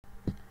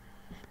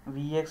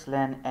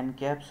VXLAN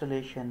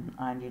encapsulation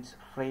and its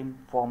frame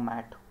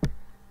format.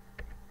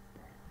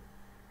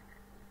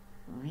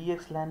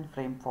 VXLAN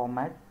frame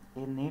format. A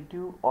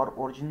native or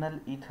original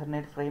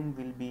Ethernet frame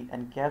will be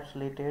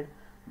encapsulated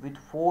with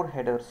 4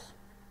 headers.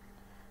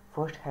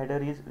 First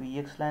header is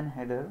VXLAN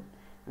header,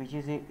 which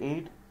is a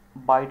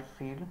 8-byte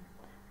field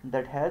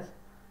that has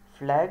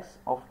flags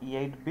of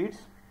 8 bits.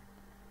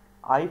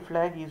 I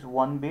flag is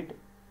 1 bit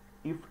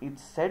if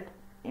its set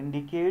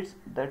indicates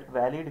that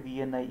valid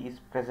VNI is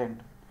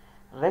present.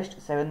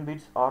 Rest 7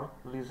 bits are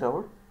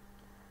reserved.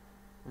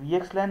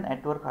 VXLAN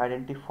network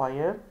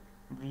identifier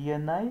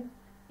VNI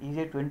is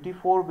a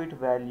 24-bit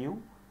value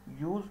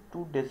used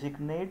to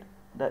designate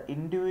the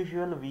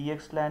individual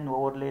VXLAN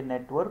overlay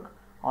network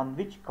on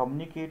which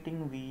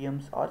communicating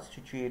VMs are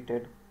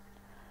situated.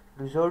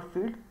 Reserved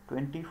field,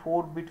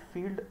 24-bit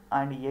field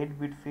and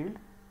 8-bit field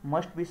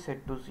must be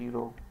set to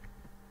 0.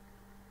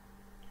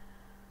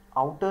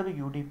 Outer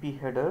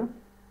UDP header.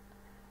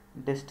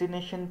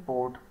 Destination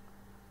port.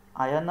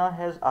 IANA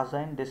has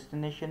assigned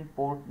destination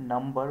port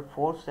number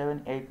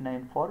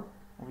 4789 for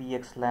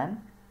VXLAN,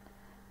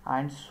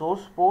 and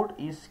source port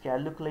is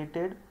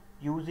calculated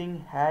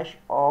using hash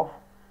of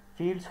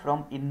fields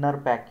from inner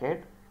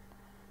packet.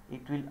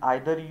 It will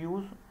either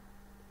use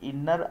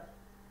inner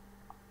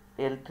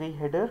L3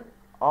 header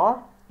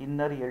or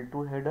inner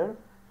L2 header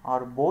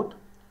or both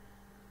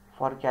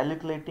for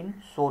calculating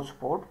source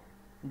port.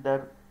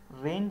 The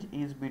range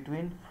is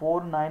between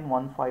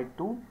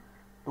 49152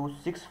 to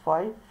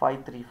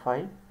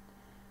 65535.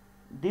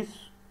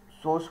 This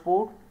source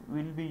port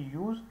will be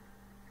used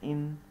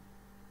in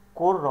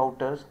core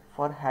routers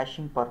for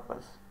hashing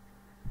purpose.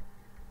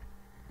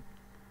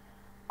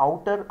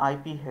 Outer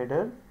IP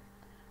header.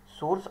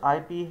 Source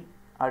IP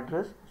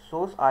address.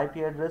 Source IP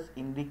address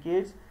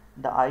indicates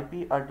the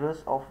IP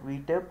address of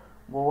VTEP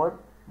over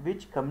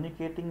which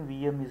communicating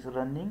VM is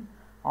running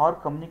or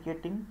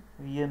communicating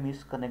VM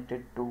is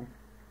connected to.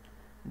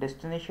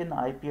 Destination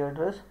IP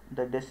address.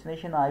 The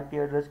destination IP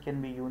address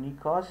can be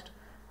unicast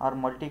or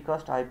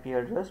multicast IP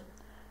address.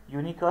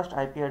 Unicast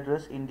IP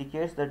address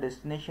indicates the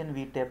destination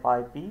VTEP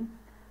IP.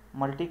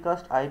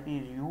 Multicast IP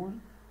is used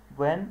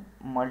when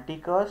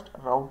multicast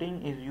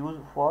routing is used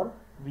for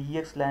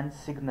VXLAN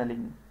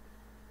signaling.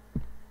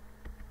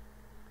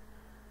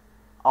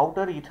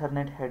 Outer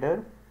Ethernet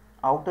header.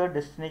 Outer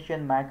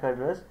destination MAC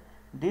address.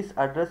 This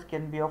address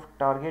can be of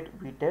target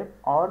VTEP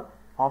or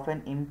of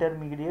an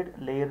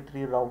intermediate layer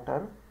 3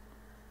 router.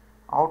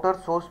 Outer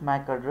source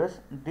MAC address.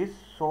 This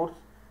source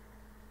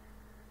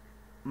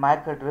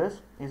MAC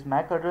address is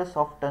MAC address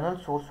of tunnel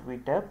source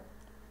VTEP.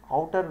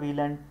 Outer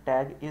VLAN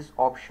tag is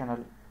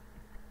optional.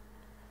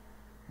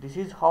 This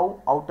is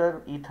how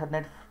outer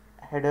Ethernet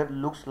header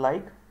looks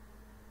like.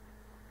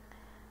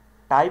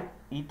 Type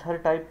ether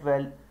type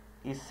val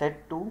is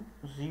set to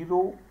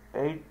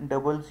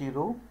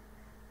 0800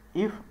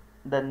 if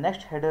the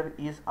next header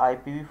is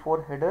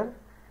IPv4 header,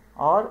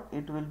 or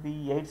it will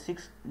be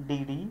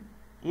 86DD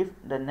if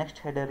the next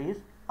header is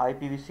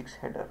IPv6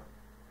 header.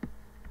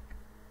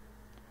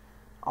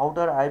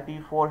 Outer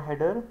IPv4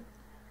 header.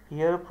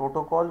 Here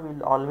protocol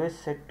will always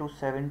set to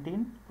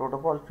 17.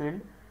 Protocol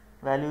field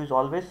value is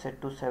always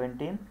set to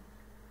 17.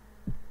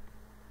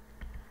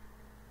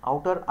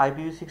 Outer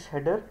IPv6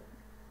 header.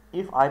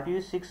 If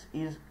IPv6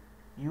 is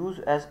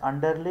used as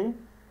underlay,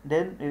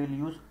 then we will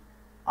use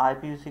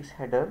IPv6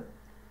 header.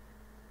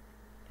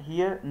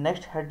 Here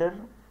next header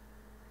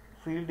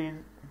field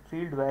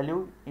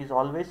value is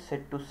always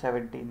set to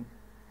 17.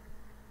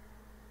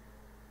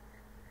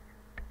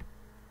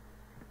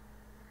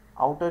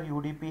 Outer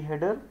UDP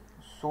header.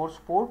 Source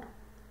port,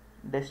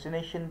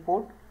 destination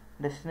port.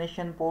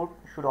 Destination port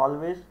should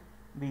always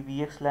be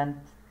VXLAN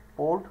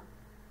port.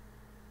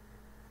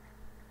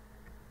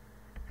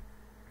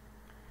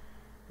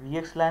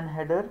 VXLAN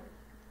header.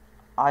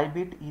 I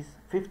bit is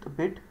 5th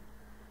bit,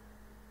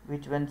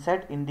 which when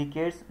set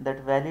indicates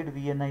that valid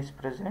VNI is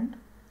present.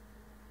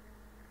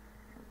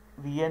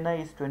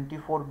 VNI is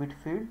 24-bit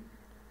field.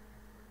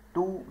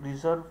 2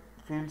 reserved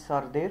fields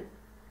are there.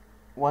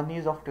 One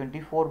is of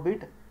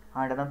 24-bit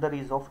and another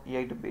is of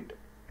 8-bit.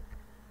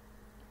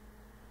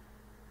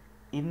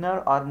 Inner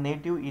or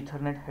native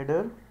Ethernet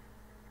header.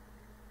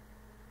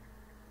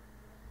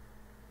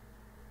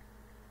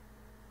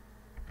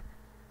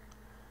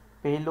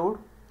 Payload.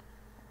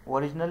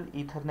 Original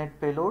Ethernet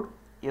payload.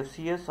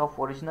 FCS of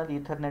original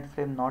Ethernet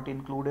frame not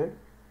included.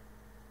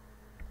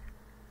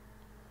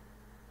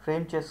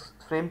 Frame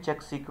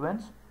check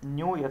sequence.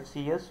 New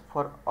FCS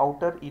for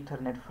outer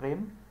Ethernet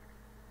frame.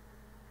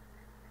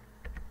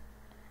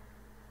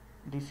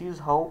 This is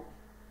how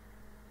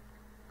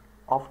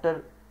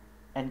after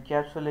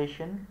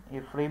encapsulation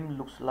a frame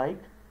looks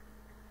like.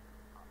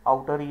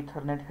 Outer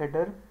Ethernet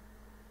header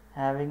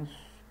having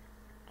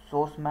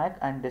source MAC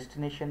and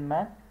destination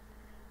MAC.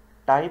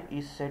 Type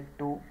is set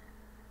to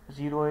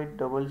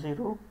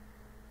 0800.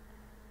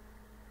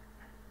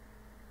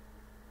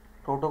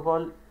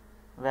 Protocol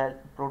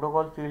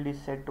field is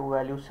set to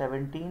value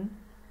 17.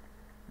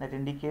 That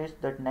indicates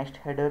that next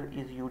header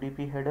is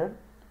UDP header.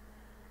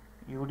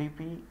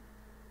 UDP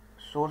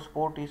source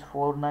port is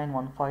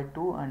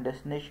 49152 and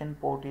destination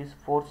port is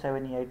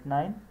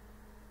 4789.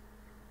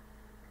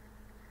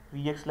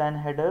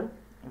 VXLAN header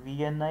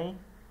VNI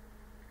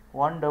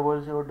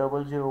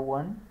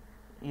 100001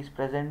 is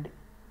present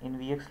in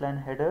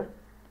VXLAN header.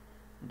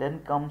 Then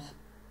comes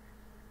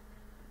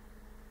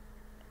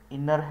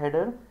inner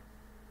header,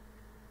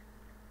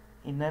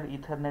 inner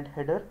Ethernet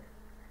header,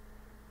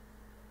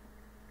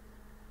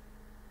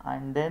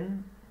 and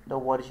then the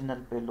original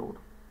payload.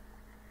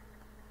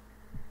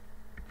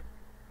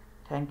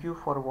 Thank you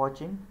for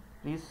watching.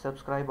 Please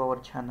subscribe our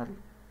channel.